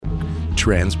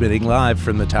Transmitting live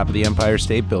from the top of the Empire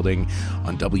State Building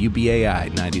on WBAI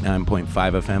 99.5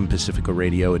 FM Pacifica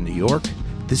Radio in New York,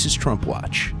 this is Trump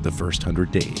Watch, the first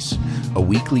 100 days, a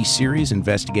weekly series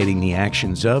investigating the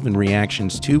actions of and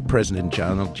reactions to President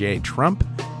Donald J. Trump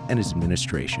and his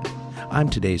administration. I'm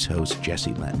today's host,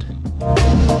 Jesse Lent.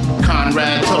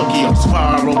 Conrad, Tokyo,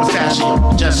 Sparrow,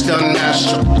 Pistachio, just done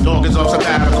national. Dog is off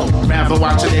sabbatical, rather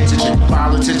watch an exigent.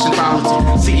 Politician,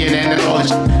 politics, CNN and knowledge.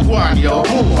 Guadio,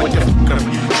 move with your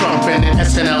fuckery. Trump and an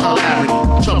SNL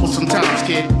hilarity. Troublesome times,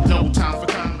 kid, no time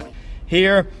for comedy.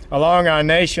 Here, along our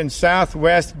nation's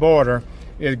southwest border,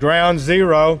 is ground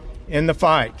zero in the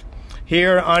fight.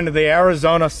 Here, under the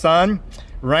Arizona sun,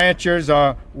 ranchers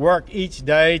work each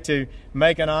day to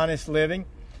make an honest living,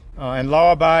 and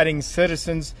law-abiding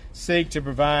citizens seek to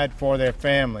provide for their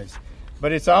families.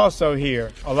 But it's also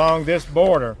here, along this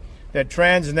border, that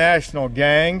transnational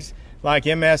gangs like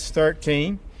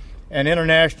MS-13 and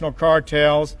international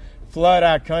cartels flood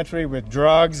our country with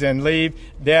drugs and leave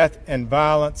death and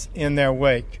violence in their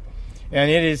wake. And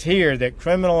it is here that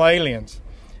criminal aliens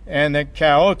and the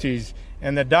coyotes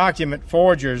and the document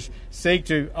forgers seek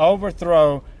to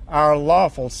overthrow our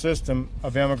lawful system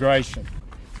of immigration.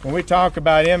 When we talk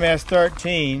about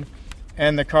MS-13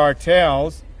 and the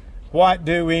cartels, what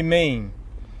do we mean?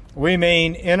 We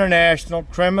mean international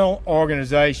criminal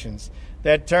organizations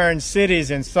that turn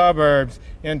cities and suburbs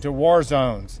into war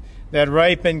zones, that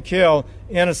rape and kill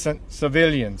innocent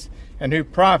civilians, and who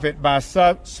profit by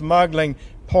smuggling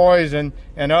poison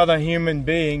and other human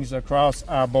beings across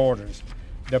our borders.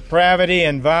 Depravity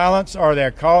and violence are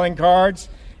their calling cards,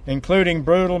 including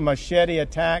brutal machete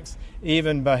attacks,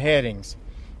 even beheadings.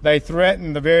 They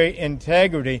threaten the very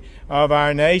integrity of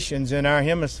our nations in our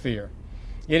hemisphere.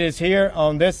 It is here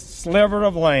on this sliver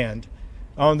of land,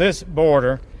 on this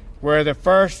border, where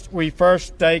we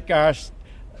first stake our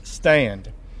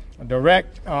stand.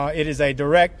 It is a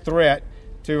direct threat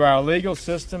to our legal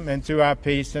system and to our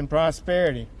peace and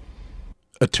prosperity.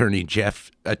 Attorney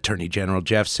General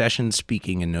Jeff Sessions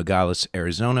speaking in Nogales,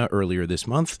 Arizona earlier this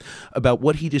month about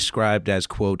what he described as,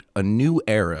 quote, a new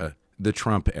era, the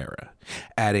Trump era,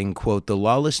 adding, quote, the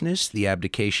lawlessness, the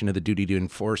abdication of the duty to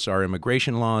enforce our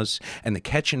immigration laws, and the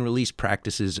catch and release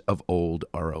practices of old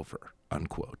are over,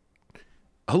 unquote.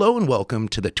 Hello and welcome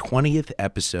to the 20th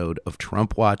episode of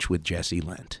Trump Watch with Jesse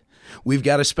Lent. We've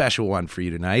got a special one for you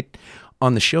tonight.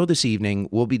 On the show this evening,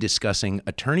 we'll be discussing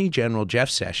Attorney General Jeff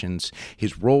Sessions,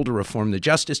 his role to reform the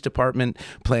Justice Department,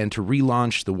 plan to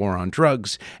relaunch the war on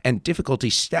drugs, and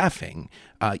difficulty staffing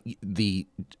the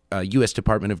U.S.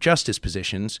 Department of Justice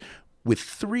positions with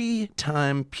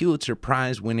three-time Pulitzer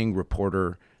Prize-winning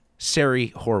reporter Sari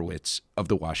Horwitz of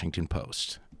The Washington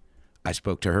Post. I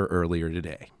spoke to her earlier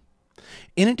today.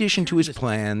 In addition to his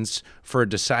plans for a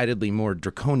decidedly more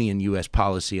draconian U.S.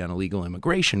 policy on illegal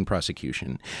immigration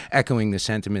prosecution, echoing the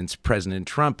sentiments President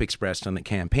Trump expressed on the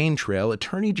campaign trail,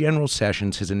 Attorney General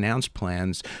Sessions has announced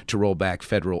plans to roll back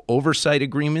federal oversight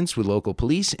agreements with local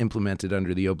police implemented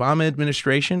under the Obama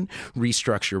administration,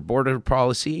 restructure border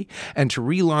policy, and to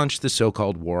relaunch the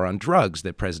so-called war on drugs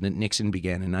that President Nixon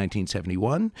began in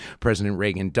 1971, President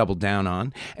Reagan doubled down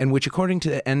on, and which, according to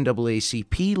the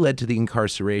NAACP, led to the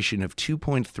incarceration of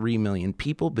 2.3 million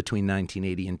people between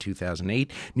 1980 and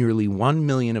 2008, nearly 1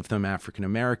 million of them African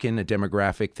American, a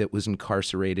demographic that was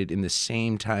incarcerated in the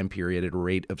same time period at a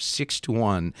rate of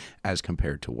 6-to-1 as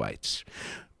compared to whites.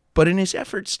 But in his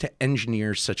efforts to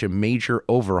engineer such a major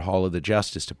overhaul of the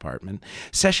Justice Department,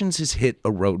 Sessions has hit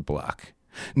a roadblock.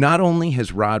 Not only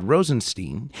has Rod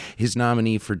Rosenstein, his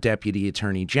nominee for Deputy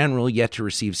Attorney General, yet to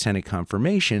receive Senate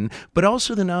confirmation, but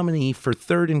also the nominee for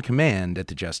third in command at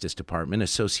the Justice Department,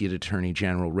 Associate Attorney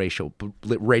General Rachel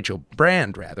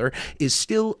Brand, is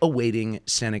still awaiting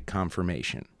Senate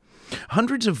confirmation.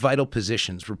 Hundreds of vital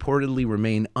positions reportedly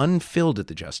remain unfilled at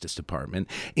the Justice Department,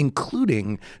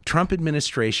 including Trump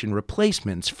administration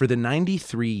replacements for the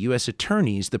 93 U.S.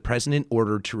 attorneys the president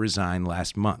ordered to resign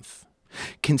last month.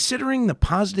 Considering the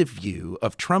positive view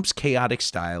of Trump's chaotic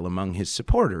style among his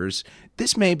supporters,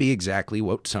 this may be exactly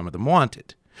what some of them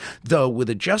wanted. Though with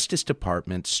a Justice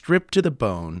Department stripped to the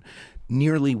bone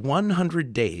nearly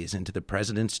 100 days into the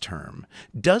president's term,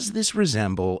 does this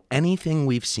resemble anything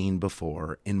we've seen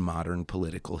before in modern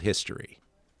political history?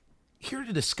 Here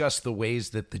to discuss the ways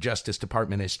that the Justice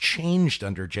Department has changed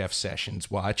under Jeff Sessions'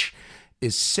 watch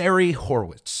is Sari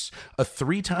Horwitz, a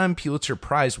three-time Pulitzer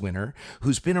Prize winner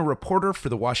who's been a reporter for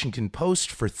The Washington Post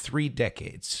for 3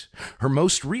 decades. Her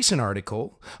most recent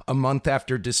article, a month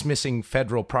after dismissing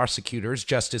federal prosecutors,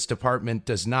 Justice Department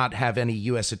does not have any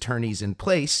U.S. attorneys in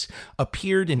place,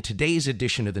 appeared in today's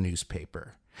edition of the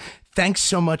newspaper. Thanks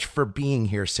so much for being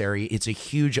here, Sari. It's a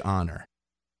huge honor.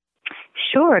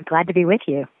 Sure. Glad to be with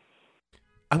you.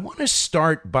 I want to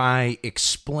start by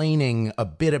explaining a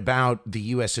bit about the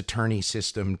U.S. attorney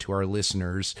system to our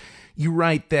listeners. You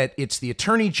write that it's the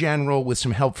attorney general with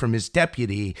some help from his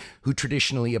deputy who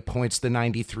traditionally appoints the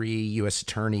 93 U.S.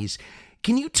 attorneys.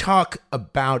 Can you talk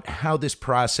about how this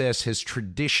process has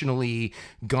traditionally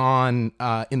gone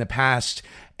in the past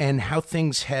and how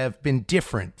things have been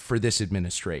different for this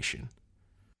administration?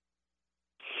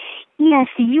 Yes,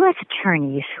 the U.S.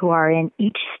 attorneys who are in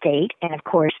each state and, of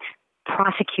course,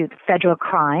 prosecute federal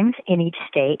crimes in each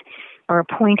state are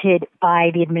appointed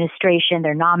by the administration.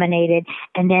 They're nominated,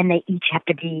 and then they each have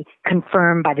to be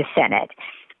confirmed by the Senate.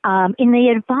 In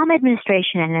the Obama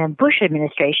administration and the Bush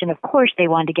administration, of course, they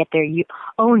wanted to get their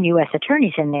own U.S.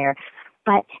 attorneys in there,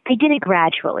 but they did it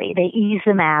gradually. They eased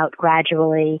them out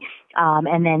gradually,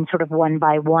 and then sort of one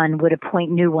by one would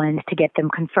appoint new ones to get them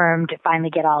confirmed, to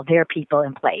finally get all their people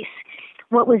in place.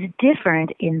 What was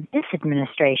different in this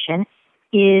administration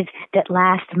is that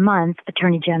last month,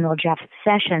 Attorney General Jeff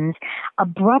Sessions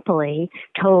abruptly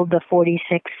told the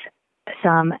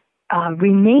 46-some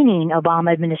remaining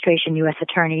Obama administration U.S.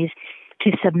 attorneys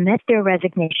to submit their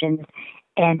resignations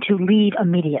and to leave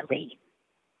immediately.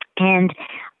 And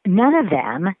none of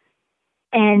them,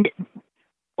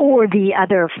 or the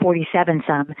other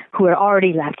 47-some who are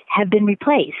already left, have been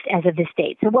replaced as of this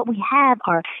date. So what we have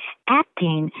are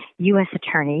acting U.S.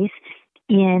 attorneys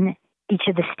in each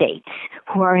of the states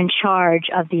who are in charge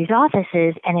of these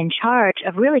offices and in charge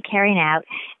of really carrying out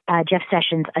Jeff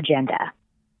Sessions' agenda.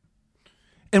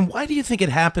 And why do you think it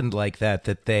happened like that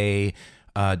they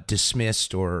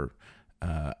dismissed or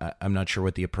I'm not sure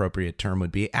what the appropriate term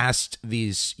would be, asked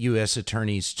these U.S.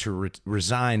 attorneys to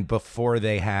resign before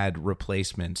they had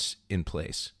replacements in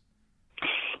place?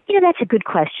 That's a good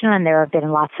question, and there have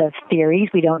been lots of theories.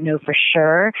 We don't know for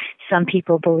sure. Some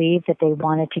people believe that they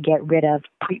wanted to get rid of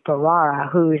Preet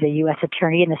Bharara, who is a U.S.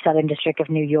 attorney in the Southern District of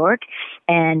New York,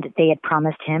 and they had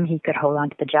promised him he could hold on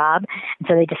to the job. And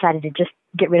so they decided to just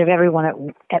get rid of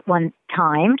everyone at one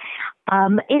time.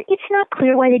 It's not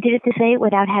clear why they did it this way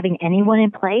without having anyone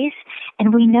in place.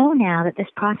 And we know now that this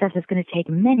process is going to take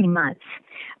many months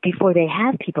before they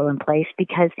have people in place,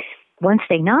 because once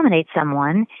they nominate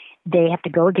someone, they have to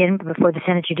go again before the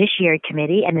Senate Judiciary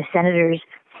Committee, and the senators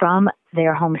from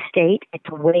their home state get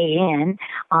to weigh in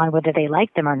on whether they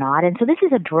like them or not. And so this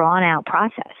is a drawn-out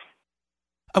process.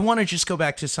 I want to just go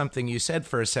back to something you said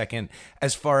for a second,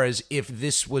 as far as if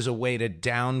this was a way to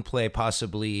downplay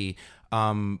possibly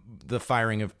the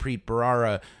firing of Preet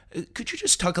Bharara. Could you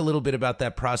just talk a little bit about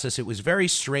that process? It was very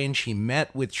strange. He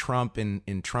met with Trump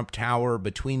in Trump Tower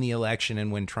between the election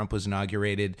and when Trump was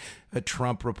inaugurated.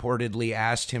 Trump reportedly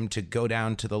asked him to go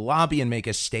down to the lobby and make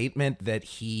a statement that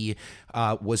he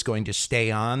was going to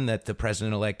stay on, that the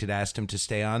president-elect had asked him to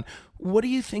stay on. What do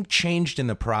you think changed in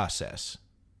the process?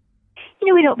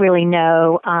 We don't really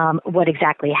know what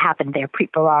exactly happened there.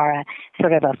 Preet Bharara,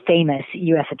 sort of a famous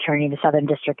U.S. attorney in the Southern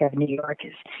District of New York,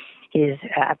 his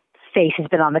face has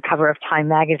been on the cover of Time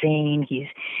magazine. He's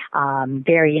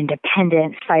very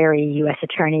independent, fiery U.S.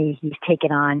 attorney. He's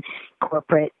taken on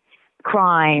corporate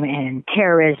crime and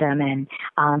terrorism and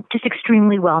just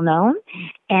extremely well known.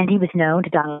 And he was known to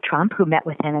Donald Trump, who met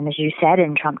with him, and as you said,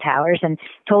 in Trump Towers, and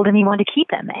told him he wanted to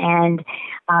keep him. And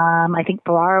I think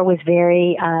Bharara was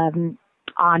very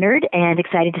honored and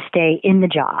excited to stay in the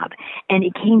job. And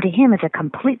it came to him as a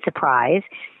complete surprise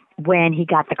when he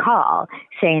got the call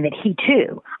saying that he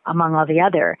too, among all the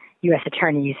other U.S.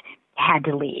 attorneys, had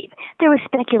to leave. There was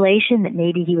speculation that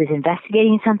maybe he was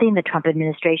investigating something the Trump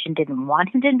administration didn't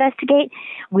want him to investigate.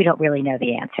 We don't really know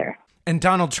the answer. And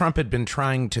Donald Trump had been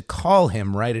trying to call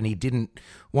him, right? And he didn't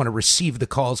want to receive the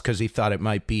calls because he thought it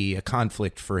might be a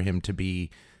conflict for him to be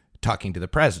talking to the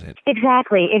president.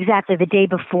 Exactly. The day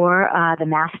before the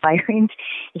mass firings,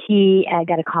 he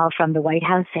got a call from the White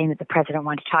House saying that the president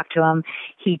wanted to talk to him.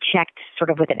 He checked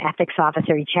sort of with an ethics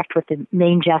officer. He checked with the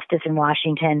main justice in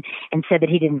Washington and said that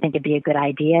he didn't think it'd be a good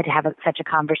idea to have such a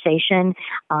conversation.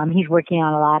 He was working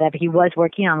on a lot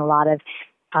of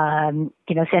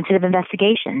sensitive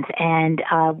investigations. And,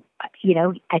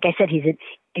 like I said,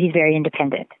 he's very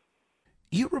independent.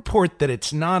 You report that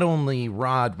it's not only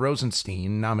Rod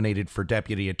Rosenstein, nominated for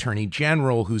Deputy Attorney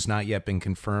General, who's not yet been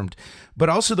confirmed, but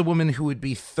also the woman who would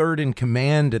be third in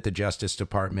command at the Justice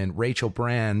Department, Rachel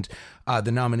Brand,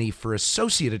 the nominee for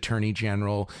Associate Attorney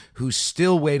General, who's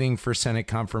still waiting for Senate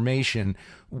confirmation.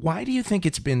 Why do you think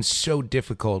it's been so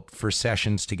difficult for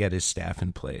Sessions to get his staff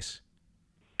in place?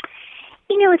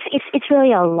 It's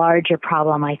really a larger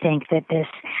problem, I think, that this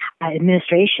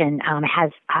administration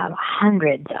has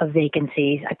hundreds of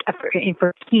vacancies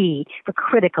for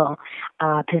critical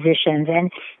positions.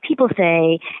 And people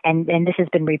say, and this has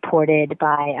been reported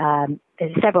by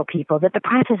several people, that the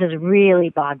process is really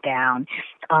bogged down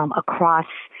across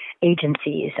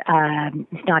agencies.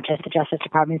 It's not just the Justice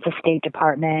Department, it's the State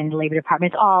Department, Labor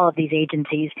Department, it's all of these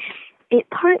agencies. It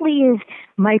partly is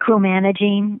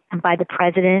micromanaging by the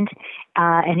president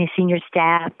and his senior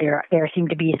staff. There seem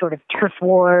to be sort of turf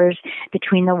wars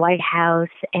between the White House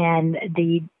and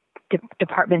the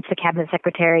departments, the cabinet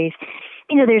secretaries.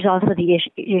 There's also the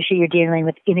issue you're dealing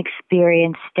with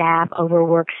inexperienced staff,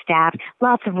 overworked staff,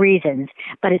 lots of reasons.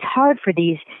 But it's hard for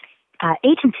these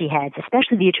agency heads,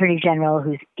 especially the Attorney General,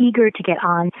 who's eager to get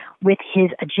on with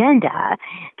his agenda,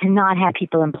 to not have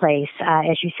people in place.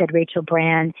 As you said, Rachel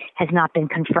Brand has not been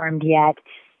confirmed yet.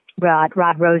 Rod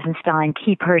Rosenstein,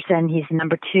 key person, he's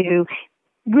number 2,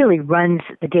 really runs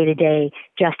the day-to-day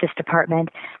Justice Department.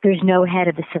 There's no head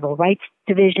of the Civil Rights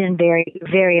Division, very,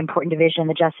 very important division in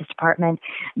the Justice Department,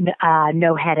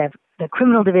 no head of the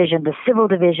Criminal Division, the Civil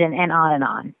Division, and on and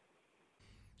on.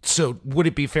 So would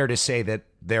it be fair to say that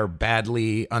they're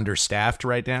badly understaffed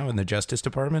right now in the Justice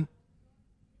Department?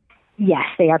 Yes,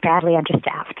 they are badly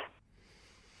understaffed.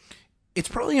 It's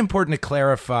probably important to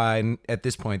clarify at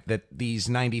this point that these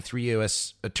 93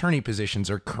 U.S. attorney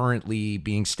positions are currently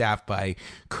being staffed by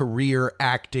career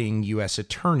acting U.S.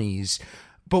 attorneys.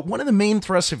 But one of the main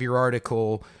thrusts of your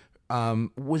article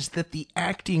was that the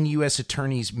acting U.S.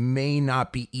 attorneys may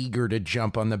not be eager to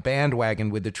jump on the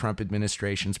bandwagon with the Trump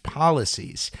administration's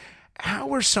policies.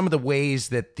 How are some of the ways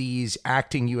that these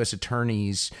acting U.S.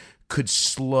 attorneys could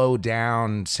slow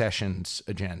down Sessions'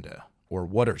 agenda? Or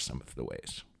what are some of the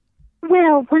ways?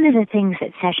 Well, one of the things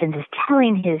that Sessions is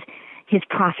telling his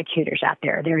prosecutors out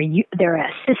there, they're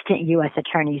assistant U.S.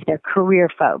 attorneys, they're career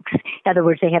folks. In other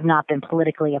words, they have not been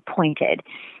politically appointed.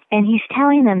 And he's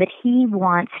telling them that he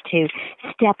wants to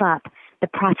step up the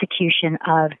prosecution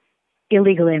of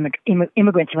illegal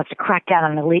immigrants. He wants to crack down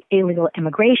on illegal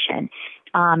immigration,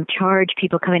 charge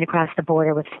people coming across the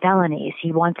border with felonies.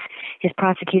 He wants his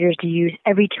prosecutors to use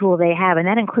every tool they have, and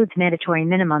that includes mandatory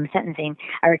minimum sentencing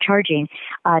or charging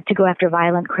to go after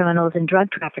violent criminals and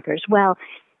drug traffickers. Well,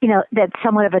 that's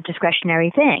somewhat of a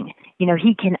discretionary thing.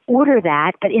 He can order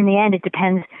that, but in the end, it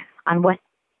depends on what,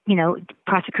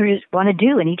 prosecutors want to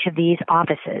do in each of these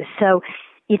offices. So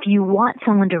if you want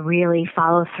someone to really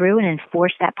follow through and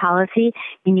enforce that policy,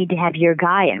 you need to have your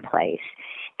guy in place.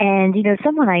 And,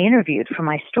 someone I interviewed for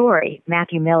my story,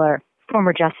 Matthew Miller,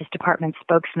 former Justice Department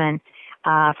spokesman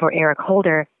for Eric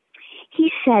Holder,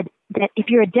 he said that if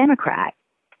you're a Democrat,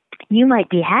 you might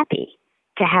be happy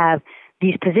to have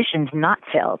these positions not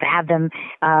filled, to have them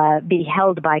be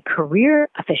held by career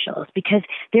officials, because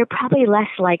they're probably less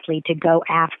likely to go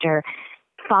after,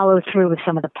 follow through with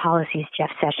some of the policies Jeff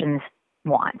Sessions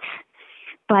wants.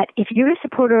 But if you're a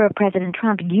supporter of President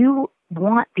Trump, you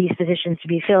want these positions to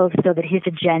be filled so that his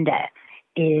agenda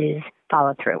is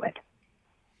followed through with.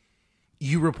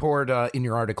 You report in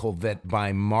your article that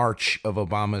by March of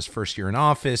Obama's first year in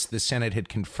office, the Senate had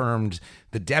confirmed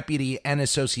the deputy and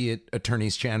associate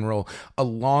attorneys general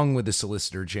along with the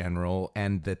solicitor general,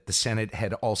 and that the Senate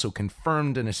had also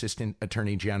confirmed an assistant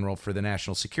attorney general for the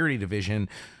National Security Division.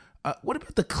 What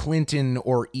about the Clinton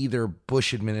or either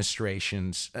Bush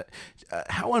administrations?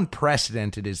 How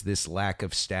unprecedented is this lack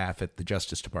of staff at the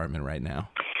Justice Department right now?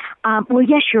 Well,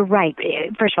 yes, you're right.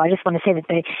 First of all, I just want to say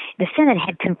that the Senate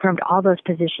had confirmed all those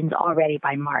positions already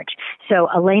by March. So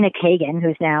Elena Kagan,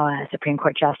 who's now a Supreme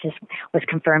Court Justice, was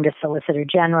confirmed as Solicitor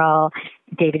General.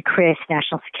 David Criss,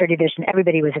 National Security Division,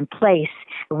 everybody was in place,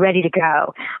 ready to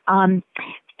go.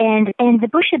 And the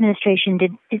Bush administration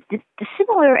did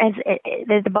similar as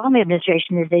the Obama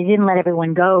administration, is they didn't let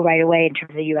everyone go right away in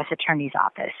terms of the U.S. Attorney's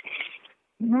Office.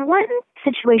 One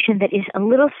situation that is a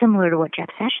little similar to what Jeff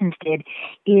Sessions did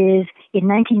is in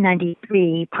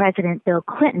 1993, President Bill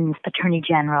Clinton's Attorney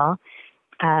General,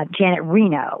 Janet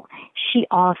Reno, she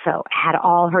also had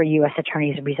all her U.S.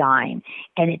 attorneys resign,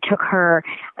 and it took her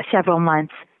several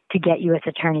months to get U.S.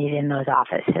 attorneys in those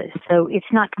offices. So it's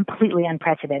not completely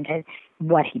unprecedented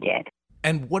what he did.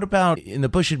 And what about in the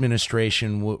Bush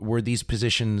administration? Were these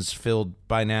positions filled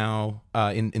by now,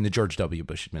 in the George W.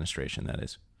 Bush administration, that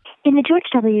is? In the George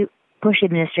W. Bush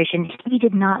administration, he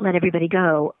did not let everybody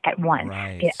go at once.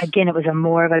 Right. Again, it was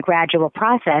more of a gradual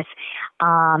process.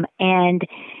 So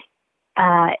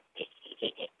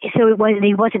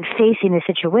he wasn't facing the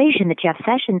situation that Jeff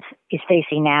Sessions is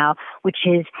facing now, which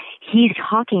is he's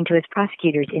talking to his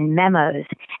prosecutors in memos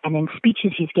and in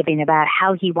speeches he's giving about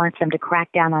how he wants them to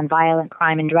crack down on violent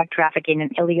crime and drug trafficking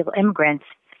and illegal immigrants.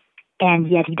 and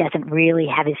yet he doesn't really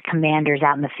have his commanders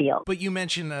out in the field. But you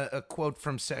mentioned a quote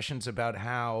from Sessions about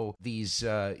how these,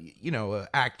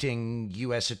 acting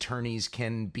U.S. attorneys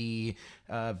can be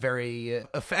very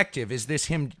effective. Is this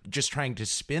him just trying to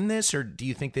spin this, or do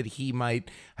you think that he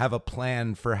might have a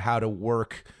plan for how to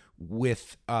work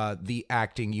with the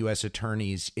acting U.S.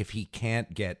 attorneys if he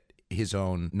can't get his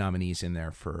own nominees in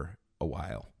there for a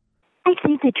while? I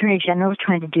think the Attorney General is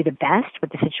trying to do the best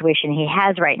with the situation he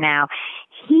has right now.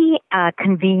 He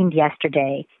convened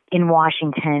yesterday in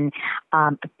Washington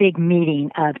a big meeting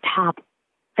of top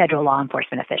federal law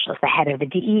enforcement officials, the head of the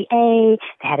DEA,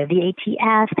 the head of the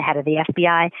ATF, the head of the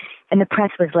FBI, and the press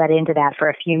was let into that for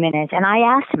a few minutes. And I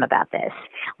asked him about this,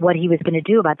 what he was going to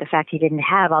do about the fact he didn't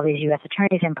have all these U.S.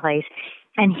 attorneys in place.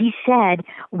 And he said,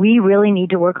 we really need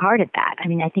to work hard at that. I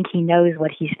mean, I think he knows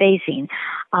what he's facing.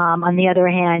 On the other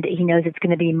hand, he knows it's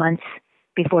going to be months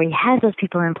before he has those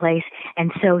people in place.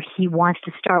 And so he wants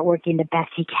to start working the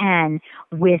best he can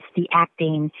with the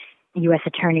acting U.S.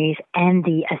 attorneys and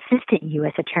the assistant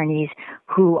U.S. attorneys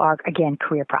who are, again,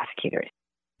 career prosecutors.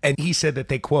 And he said that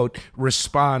they, quote,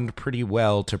 respond pretty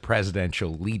well to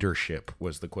presidential leadership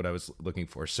was the quote I was looking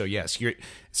for. So, yes,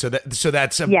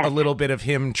 that's a little bit of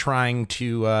him trying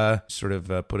to sort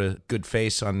of put a good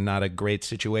face on not a great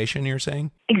situation, you're saying?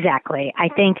 Exactly. I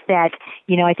think that,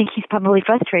 I think he's probably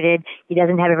frustrated. He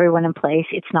doesn't have everyone in place.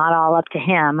 It's not all up to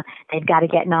him. They've got to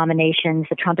get nominations.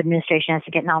 The Trump administration has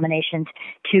to get nominations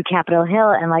to Capitol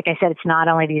Hill. And like I said, it's not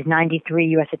only these 93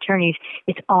 U.S. attorneys,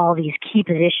 it's all these key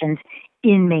positions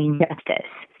in Maine justice.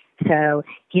 So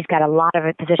he's got a lot of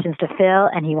positions to fill,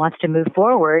 and he wants to move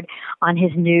forward on his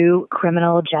new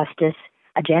criminal justice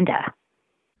agenda.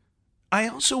 I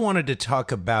also wanted to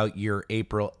talk about your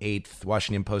April 8th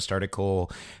Washington Post article,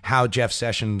 how Jeff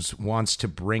Sessions wants to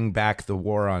bring back the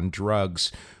war on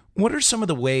drugs. What are some of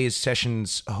the ways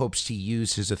Sessions hopes to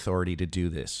use his authority to do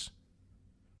this?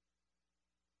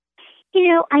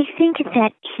 I think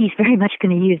that he's very much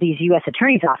going to use these U.S.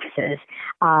 attorneys' offices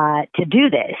to do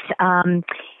this.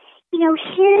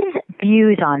 His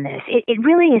views on this, it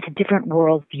really is a different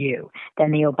worldview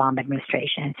than the Obama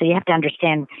administration. So you have to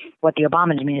understand what the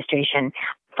Obama administration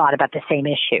thought about the same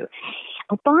issue.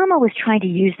 Obama was trying to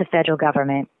use the federal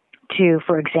government to,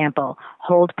 for example,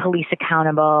 hold police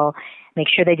accountable, make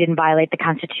sure they didn't violate the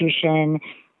Constitution,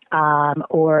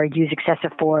 or use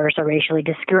excessive force or racially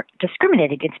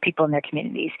discriminate against people in their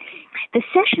communities. The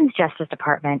Sessions Justice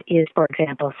Department is, for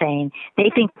example, saying they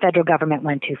think the federal government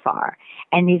went too far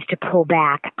and needs to pull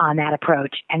back on that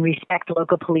approach and respect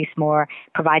local police more,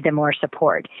 provide them more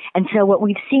support. And so what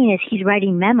we've seen is he's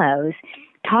writing memos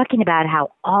talking about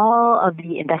how all of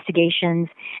the investigations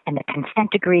and the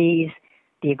consent decrees,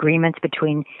 the agreements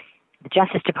between the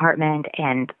Justice Department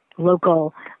and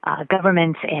local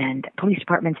governments and police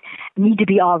departments need to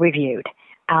be all reviewed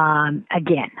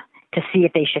again to see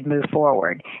if they should move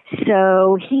forward.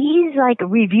 So he's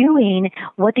reviewing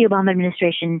what the Obama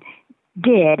administration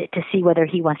did to see whether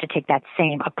he wants to take that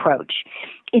same approach.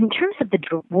 In terms of the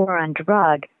war on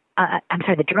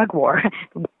the drug war,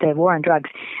 the war on drugs,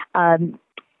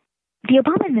 the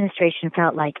Obama administration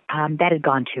felt like that had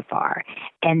gone too far,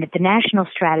 and that the national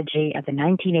strategy of the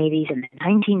 1980s and the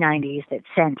 1990s that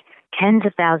sent tens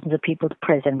of thousands of people to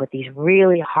prison with these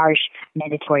really harsh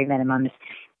mandatory minimums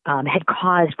had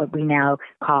caused what we now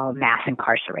call mass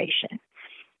incarceration.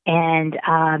 And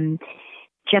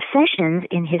Jeff Sessions,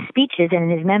 in his speeches and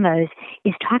in his memos,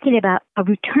 is talking about a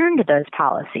return to those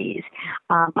policies,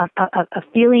 a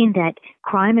feeling that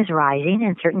crime is rising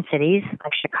in certain cities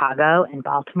like Chicago and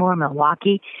Baltimore,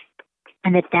 Milwaukee,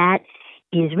 and that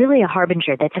is really a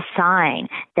harbinger, that's a sign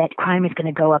that crime is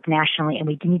going to go up nationally, and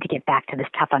we need to get back to this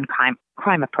tough on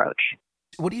crime approach.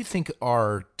 What do you think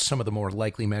are some of the more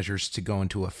likely measures to go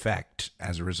into effect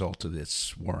as a result of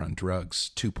this war on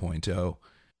drugs 2.0?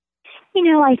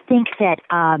 I think that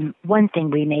one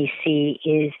thing we may see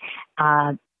is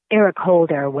Eric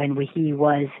Holder, when he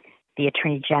was the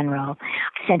Attorney General,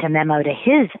 sent a memo to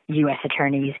his U.S.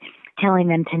 attorneys telling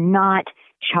them to not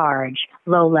charge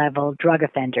low-level drug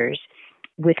offenders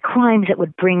with crimes that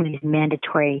would bring these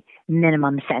mandatory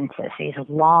minimum sentences, these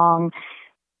long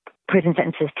prison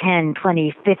sentences, 10,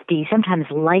 20, 50, sometimes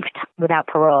life without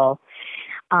parole.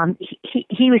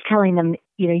 He was telling them,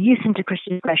 use them to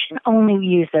Christian discretion, only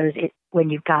use those when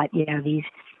you've got, these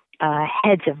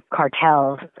heads of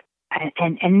cartels,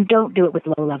 and don't do it with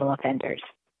low-level offenders.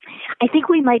 I think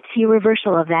we might see a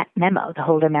reversal of that memo, the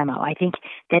Holder memo. I think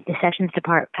that the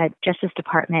Justice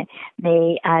Department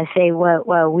may say,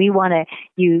 well, we want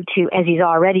you to, as he's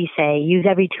already say, use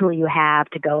every tool you have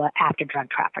to go after drug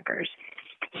traffickers.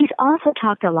 He's also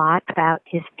talked a lot about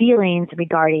his feelings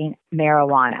regarding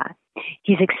marijuana.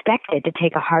 he's expected to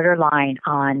take a harder line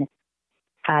on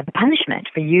the punishment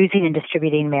for using and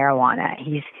distributing marijuana.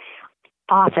 He's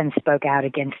often spoke out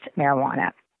against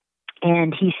marijuana.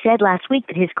 And he said last week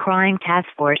that his crime task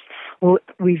force will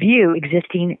review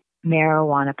existing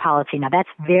marijuana policy. Now, that's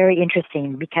very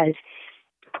interesting because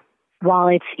while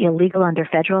it's illegal under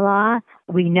federal law,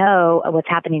 we know what's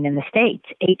happening in the states.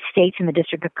 8 states in the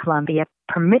District of Columbia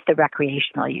permit the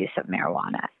recreational use of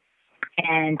marijuana.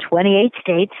 And 28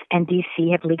 states and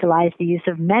D.C. have legalized the use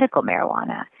of medical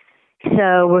marijuana.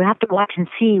 So we'll have to watch and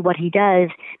see what he does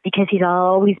because he's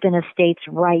always been a states'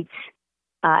 rights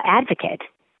advocate.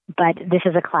 But this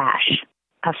is a clash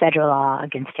of federal law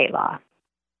against state law.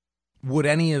 Would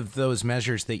any of those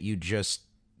measures that you just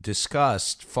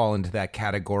discussed fall into that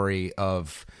category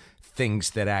of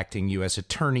things that acting U.S.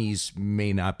 attorneys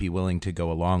may not be willing to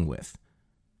go along with?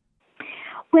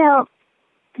 Well,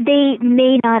 they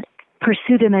may not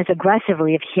pursue them as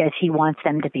aggressively as he wants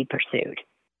them to be pursued.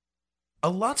 A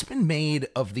lot's been made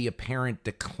of the apparent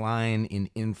decline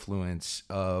in influence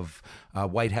of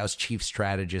White House chief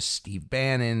strategist Steve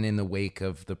Bannon in the wake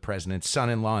of the president's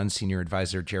son-in-law and senior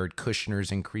advisor Jared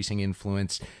Kushner's increasing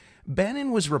influence.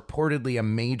 Bannon was reportedly a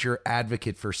major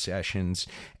advocate for Sessions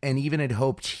and even had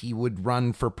hoped he would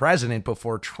run for president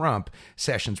before Trump.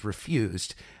 Sessions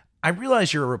refused. I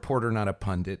realize you're a reporter, not a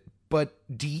pundit, but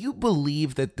do you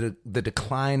believe that the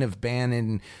decline of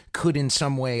Bannon could in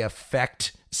some way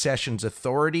affect Sessions'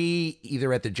 authority,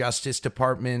 either at the Justice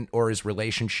Department or his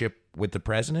relationship with the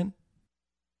president?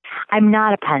 I'm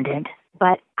not a pundit,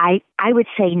 but I would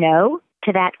say no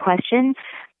to that question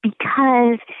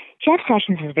because Jeff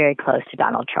Sessions is very close to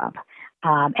Donald Trump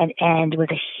and was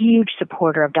a huge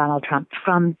supporter of Donald Trump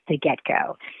from the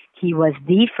get-go. He was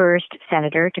the first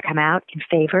senator to come out in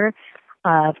favor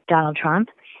of Donald Trump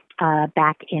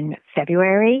back in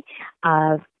February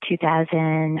of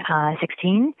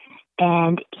 2016.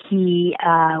 And he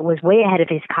was way ahead of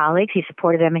his colleagues. He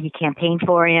supported him and he campaigned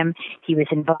for him. He was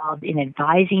involved in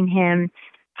advising him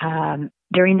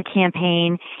during the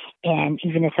campaign and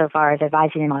even so far as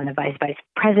advising him on the vice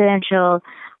presidential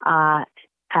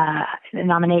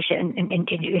nomination in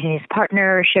his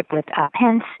partnership with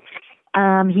Pence.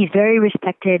 He's very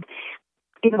respected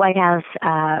in the White House,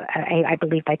 I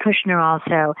believe by Kushner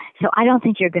also. So I don't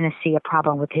think you're going to see a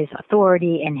problem with his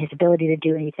authority and his ability to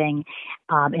do anything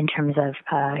in terms of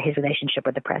his relationship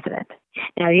with the president.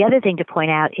 Now, the other thing to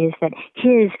point out is that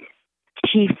his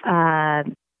chief of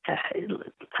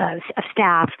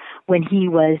staff, when he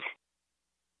was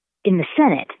in the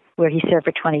Senate, where he served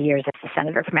for 20 years as a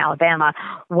senator from Alabama,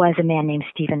 was a man named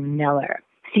Stephen Miller.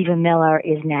 Stephen Miller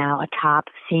is now a top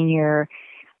senior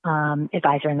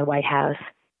advisor in the White House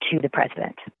to the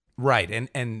president. Right.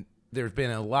 And there's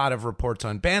been a lot of reports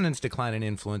on Bannon's decline in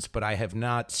influence, but I have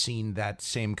not seen that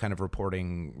same kind of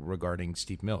reporting regarding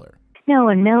Steve Miller. No,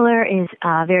 and Miller is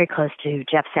very close to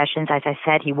Jeff Sessions. As I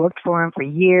said, he worked for him for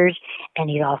years, and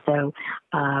he's also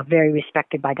very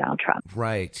respected by Donald Trump.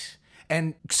 Right.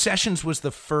 And Sessions was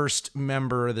the first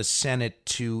member of the Senate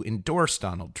to endorse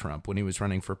Donald Trump when he was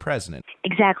running for president.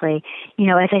 Exactly. You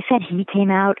know, as I said, he came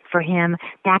out for him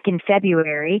back in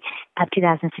February of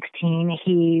 2016.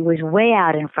 He was way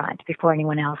out in front before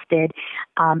anyone else did.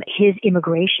 His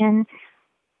immigration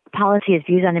policy, his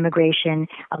views on immigration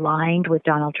aligned with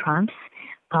Donald Trump's,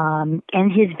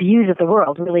 and his views of the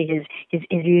world, really his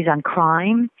views on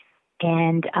crime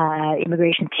and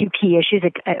immigration, 2 key issues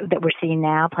that we're seeing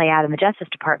now play out in the Justice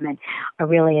Department, are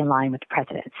really in line with the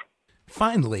president's.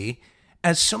 Finally,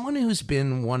 as someone who's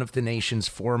been one of the nation's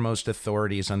foremost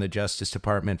authorities on the Justice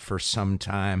Department for some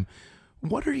time,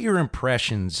 what are your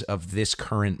impressions of this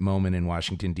current moment in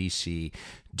Washington, D.C.?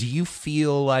 Do you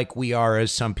feel like we are,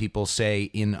 as some people say,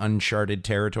 in uncharted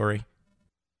territory?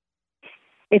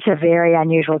 It's a very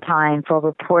unusual time for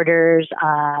reporters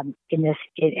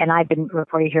and I've been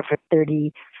reporting here for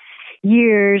 30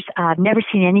 years. I've never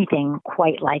seen anything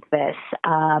quite like this.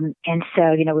 And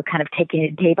so, you know, we're kind of taking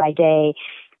it day by day.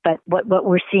 But what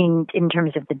we're seeing in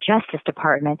terms of the Justice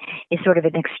Department is sort of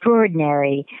an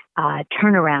extraordinary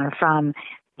turnaround from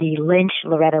the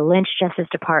Loretta Lynch Justice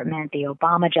Department, the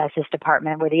Obama Justice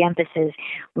Department, where the emphasis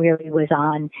really was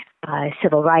on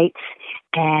civil rights.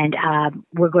 And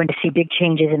we're going to see big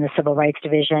changes in the Civil Rights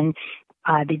Division.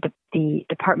 The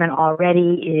department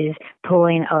already is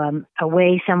pulling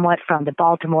away somewhat from the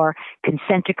Baltimore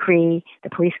consent decree,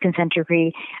 the police consent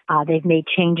decree. They've made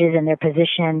changes in their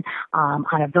position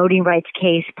on a voting rights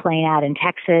case playing out in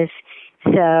Texas.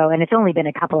 So, and it's only been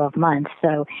a couple of months.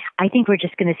 So I think we're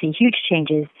just going to see huge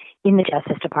changes in the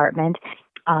Justice Department.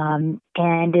 And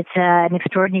it's an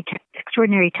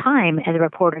extraordinary time as a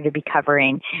reporter to be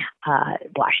covering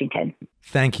Washington.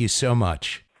 Thank you so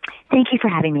much. Thank you for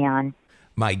having me on.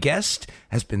 My guest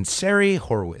has been Sari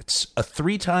Horowitz, a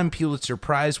 3-time Pulitzer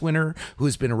Prize winner who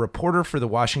has been a reporter for the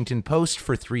Washington Post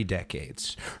for 3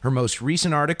 decades. Her most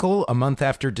recent article, a month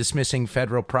after dismissing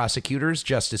federal prosecutors,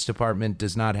 Justice Department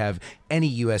does not have any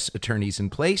U.S. attorneys in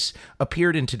place,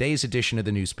 appeared in today's edition of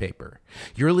the newspaper.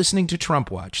 You're listening to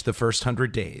Trump Watch, the first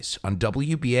 100 days, on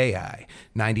WBAI,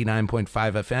 99.5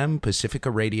 FM,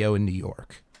 Pacifica Radio in New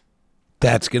York.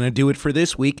 That's going to do it for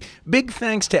this week. Big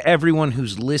thanks to everyone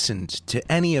who's listened to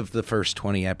any of the first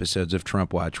 20 episodes of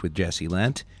Trump Watch with Jesse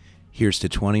Lent. Here's to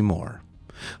 20 more.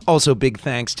 Also, big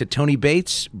thanks to Tony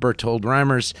Bates, Bertold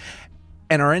Reimers,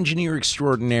 and our engineer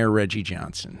extraordinaire, Reggie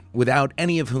Johnson, without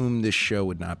any of whom this show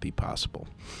would not be possible.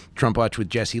 Trump Watch with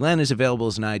Jesse Lent is available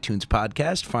as an iTunes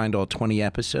podcast. Find all 20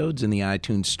 episodes in the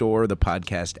iTunes Store, the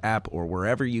podcast app, or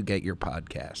wherever you get your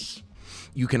podcasts.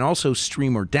 You can also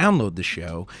stream or download the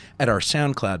show at our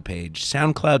SoundCloud page,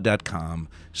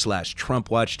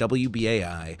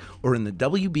 soundcloud.com/TrumpWatchWBAI, or in the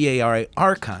WBAI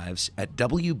archives at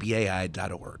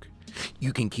WBAI.org.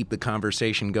 You can keep the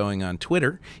conversation going on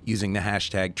Twitter using the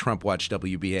hashtag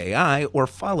TrumpWatchWBAI or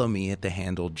follow me at the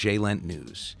handle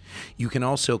JLentNews. You can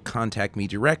also contact me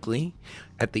directly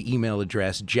at the email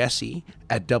address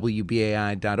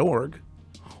jesse@WBAI.org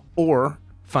or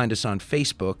find us on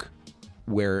Facebook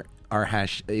where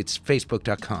it's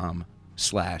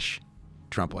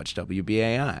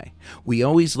facebook.com/TrumpWatchWBAI. We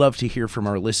always love to hear from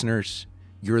our listeners.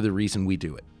 You're the reason we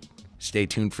do it. Stay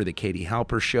tuned for the Katie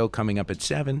Halper Show coming up at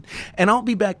 7, and I'll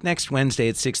be back next Wednesday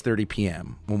at 6:30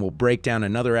 p.m. when we'll break down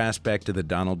another aspect of the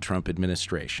Donald Trump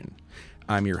administration.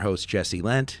 I'm your host, Jesse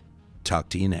Lent. Talk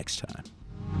to you next time.